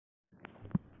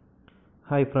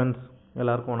Hi friends,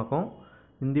 எல்லாருக்கும் வணக்கம்.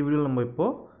 இந்த வீடியோல நம்ம இப்போ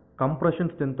compression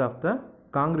strength of the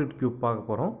concrete cube பார்க்க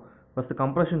போறோம். ஃபர்ஸ்ட்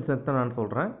compression strength நான்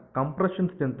சொல்றேன். compression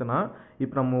strengthனா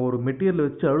இப்போ நம்ம ஒரு மெட்டீரியல்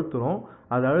வச்சு அழுத்துறோம்.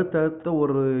 அது அழுத்த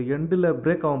ஒரு எண்ட்ல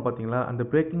பிரேக் ஆகும் பாத்தீங்களா? அந்த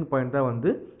பிரேக்கிங் பாயிண்ட் தான்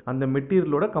வந்து அந்த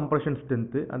மெட்டீரியலோட compression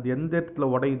strength. அந்த எந்த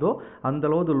இடத்துல உடையுதோ அந்த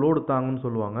அளவுக்கு லோடு தாங்கும்னு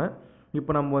சொல்லுவாங்க.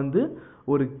 இப்போ நம்ம வந்து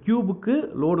ஒரு கியூபுக்கு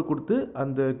லோடு கொடுத்து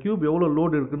அந்த கியூப் எவ்வளவு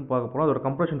லோடு இருக்குன்னு பார்க்க போறோம். அதோட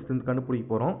compression strength கண்டுபிடிக்க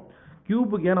போறோம்.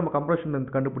 கியூபுக்கு ஏன் நம்ம கம்ப்ரஷன்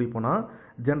ஸ்ட்ரென்த் கண்டுபிடிப்போம்னா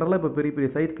ஜென்ரலாக இப்போ பெரிய பெரிய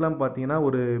சைட்ஸ்லாம் பார்த்தீங்கன்னா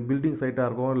ஒரு பில்டிங் சைட்டாக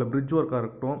இருக்கும் இல்லை பிரிட்ஜ் ஒர்க்காக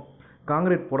இருக்கட்டும்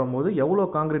காங்கிரீட் போடும்போது எவ்வளோ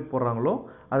காங்கிரீட் போடுறாங்களோ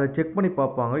அதை செக் பண்ணி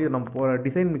பார்ப்பாங்க. இது நம்ம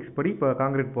டிசைன் மிக்ஸ் படி இப்போ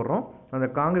காங்கிரீட் போடுறோம், அந்த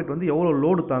காங்கிரீட் வந்து எவ்வளோ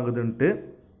லோடு தாங்குதுன்ட்டு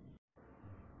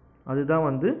அதுதான்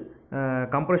வந்து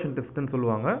கம்ப்ரஷன் டெஸ்ட்டுன்னு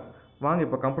சொல்லுவாங்க. வாங்க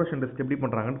இப்போ கம்ப்ரஷன் டெஸ்ட் எப்படி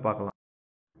பண்ணுறாங்கன்னு பார்க்கலாம்.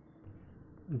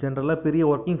 ஜென்ரலாக பெரிய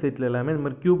ஒர்க்கிங் சைட்டில் எல்லாமே இந்த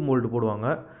மாதிரி கியூப் மோல்டு போடுவாங்க.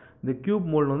 இந்த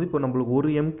கியூப் மோல்டு வந்து இப்போ நம்மளுக்கு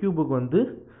ஒரு எம் கியூபுக்கு வந்து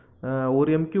ஒரு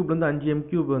எம் கியூப்லேருந்து 5 எம்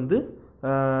கியூப் வந்து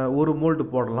ஒரு மோல்டு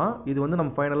போடலாம். இது வந்து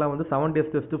நம்ம ஃபைனலாக வந்து 7 days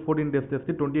test 14 days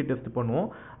test 28 test பண்ணுவோம்.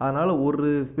 அதனால் ஒரு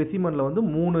ஸ்பெசிமனில் வந்து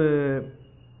 3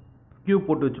 கியூப்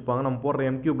போட்டு வச்சுப்பாங்க. நம்ம போடுற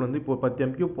எம் கியூப்ல வந்து இப்போ 10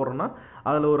 எம் கியூப் போடுறோம்னா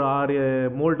அதில் ஒரு 6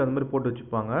 மோல்டு அந்த மாதிரி போட்டு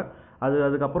வச்சுப்பாங்க.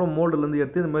 அதுக்கப்புறம் மோல்டுலேருந்து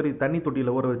எடுத்து இந்த மாதிரி தண்ணி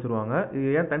தொட்டியில் ஊற வச்சுருவாங்க.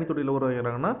 இது ஏன் தண்ணி தொட்டியில் ஊற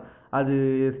வைக்கிறாங்கன்னா அது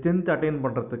ஸ்ட்ரென்த் அட்டைன்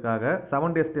பண்ணுறதுக்காக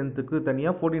 7 days ஸ்ட்ரென்த்துக்கு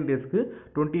தனியாக 14 daysக்கு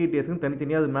 28 daysக்கு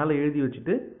தனித்தனியாக அது மேலே எழுதி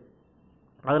வச்சுட்டு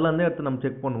அதில் வந்து எடுத்து நம்ம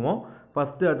செக் பண்ணுவோம்.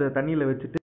 ஃபஸ்ட்டு அதை தண்ணியில்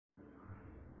வச்சுட்டு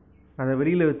அதை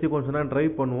வெளியில் வச்சு கொஞ்சம் நேரம் ட்ரை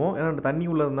பண்ணுவோம். ஏன்னா அந்த தண்ணி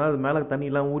உள்ள இருந்தால் அது மேலே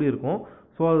தண்ணியெலாம் ஊறி இருக்கும்.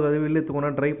 ஸோ அது வெளியில்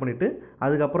எடுத்துக்கோனா ட்ரை பண்ணிவிட்டு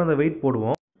அதுக்கப்புறம் அந்த வெயிட்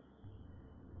போடுவோம்.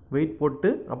 வெயிட்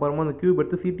போட்டு அப்புறமா அந்த கியூப்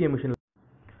எடுத்து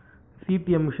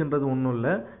சிடிஎம் மிஷின்றது ஒன்றும்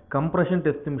இல்லை, கம்ப்ரஷன்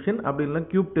டெஸ்ட் மிஷின் அப்படி இல்லைனா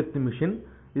கியூப் டெஸ்ட் மிஷின்.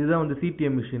 இதுதான் வந்து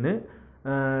சிடிஎம் மிஷினு.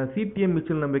 சிடிஎம்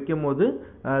மிஷின் நம்ம வைக்கும் போது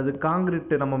அது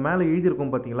காங்கிரீட் நம்ம மேலே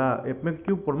எழுதியிருக்கோம் பார்த்தீங்களா? எப்பவுமே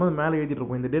கியூப் போடும்போது மேலே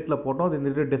எழுதிட்டுருப்போம் இந்த டேட்டில் போட்டோம், அது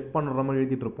இந்த டேட் டெஸ்ட் பண்ணுற மாதிரி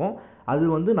எழுதிட்டுருப்போம். அது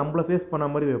வந்து நம்மளை ஃபேஸ் பண்ண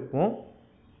மாதிரி வைப்போம்.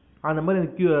 அந்த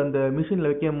மாதிரி அந்த மிஷினில்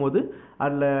வைக்கும் போது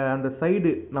அதில் அந்த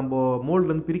சைடு நம்ம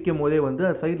மோல்ட்லேருந்து பிரிக்கும் போதே வந்து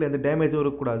அந்த சைடில் எந்த டேமேஜும்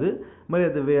இருக்கக்கூடாது. இது மாதிரி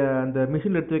அது அந்த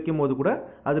மிஷினில் எடுத்து வைக்கும் போது கூட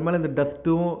அது மேலே இந்த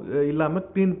டஸ்ட்டும் இல்லாமல்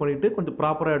க்ளீன் பண்ணிவிட்டு கொஞ்சம்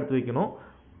ப்ராப்பராக எடுத்து வைக்கணும்.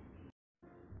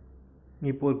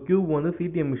 இப்போ ஒரு கியூப் வந்து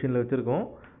சிடிஎம் மிஷினில் வச்சுருக்கோம்.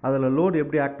 அதில் லோடு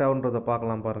எப்படி ஆக்ட் ஆகுன்றதை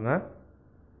பார்க்கலாம் பாருங்கள்.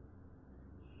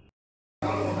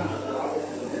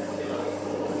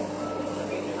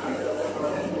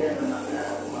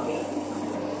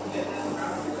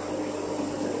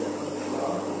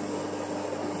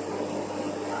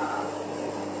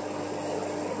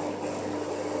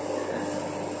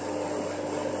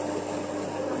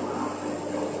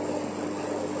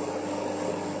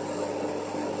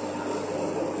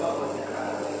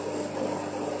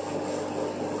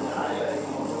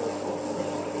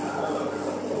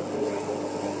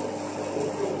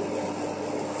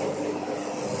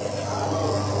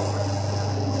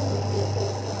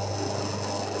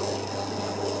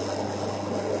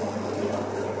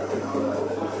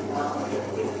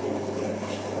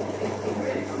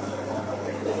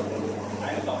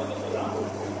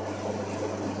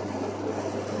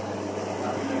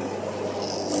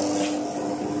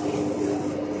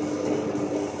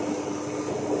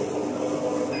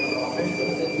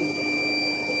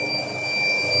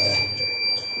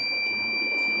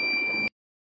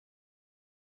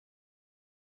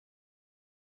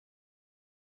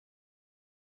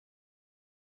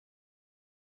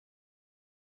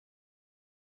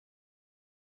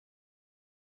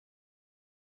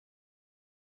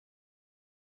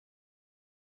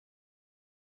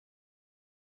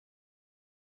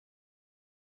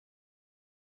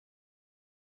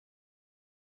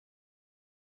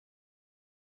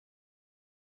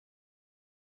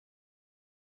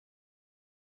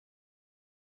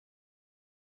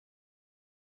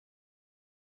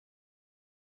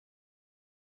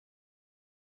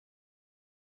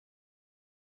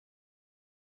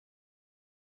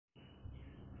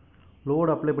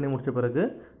 லோடு அப்ளை பண்ணி முடித்த பிறகு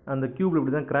அந்த கியூப்ல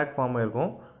இப்படி தான் கிராக் ஃபார்ம்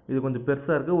ஆகிருக்கும். இது கொஞ்சம்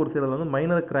பெருசாக இருக்குது, ஒரு சிலது வந்து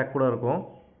மைனர் கிராக் கூட இருக்கும்.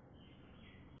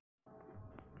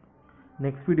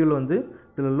 நெக்ஸ்ட் வீடியோவில் வந்து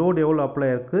இதில் லோடு எவ்வளோ அப்ளை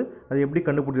ஆயிருக்கு அது எப்படி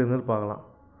கண்டுபிடிக்கிறதுன்னு பார்க்கலாம்.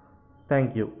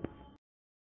 தேங்க்யூ.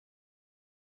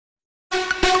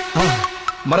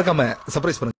 மறக்காம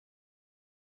சர்ப்ரைஸ் பண்ணுங்க.